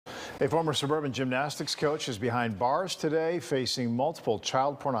A former Suburban gymnastics coach is behind bars today, facing multiple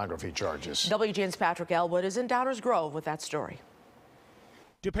child pornography charges. WGN's Patrick Elwood is in Downers Grove with that story.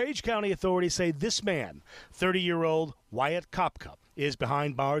 DuPage County authorities say this man, 30-year-old Wyatt Kopka, is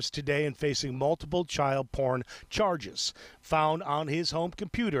behind bars today and facing multiple child porn charges found on his home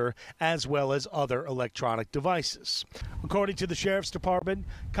computer as well as other electronic devices. According to the Sheriff's Department,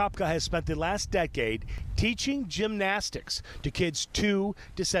 Kopka has spent the last decade teaching gymnastics to kids 2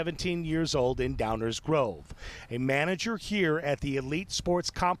 to 17 years old in Downers Grove. A manager here at the Elite Sports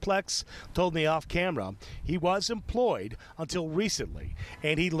Complex told me off camera he was employed until recently,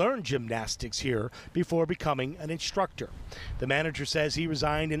 and he learned gymnastics here before becoming an instructor. The manager says he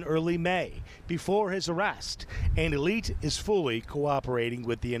resigned in early May before his arrest, and Elite is fully cooperating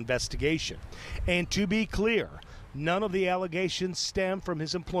with the investigation. And to be clear, none of the allegations stem from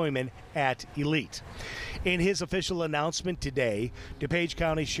his employment at Elite. In his official announcement today, DuPage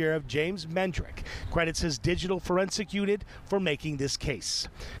County Sheriff James Mendrick credits his digital forensic unit for making this case.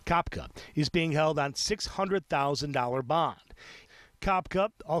 Kopka is being held on $600,000 bond. Kopka,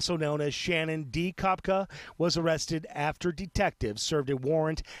 also known as Shannon D. Kopka, was arrested after detectives served a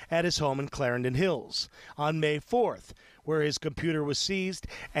warrant at his home in Clarendon Hills on May 4th, where his computer was seized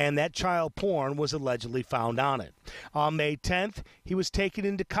and that child porn was allegedly found on it. On May 10th, he was taken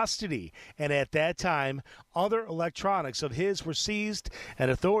into custody, and at that time, other electronics of his were seized, and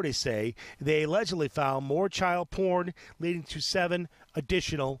authorities say they allegedly found more child porn, leading to 7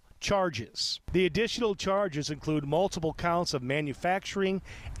 additional charges. The additional charges include multiple counts of manufacturing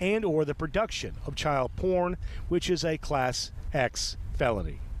and or the production of child porn, which is a Class X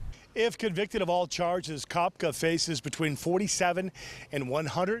felony. If convicted of all charges, Kopka faces between 47 and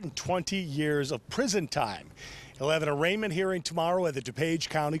 120 years of prison time. He'll have an arraignment hearing tomorrow at the DuPage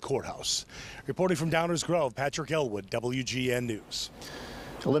County Courthouse. Reporting from Downers Grove, Patrick Elwood, WGN News.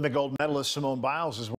 Olympic gold medalist Simone Biles is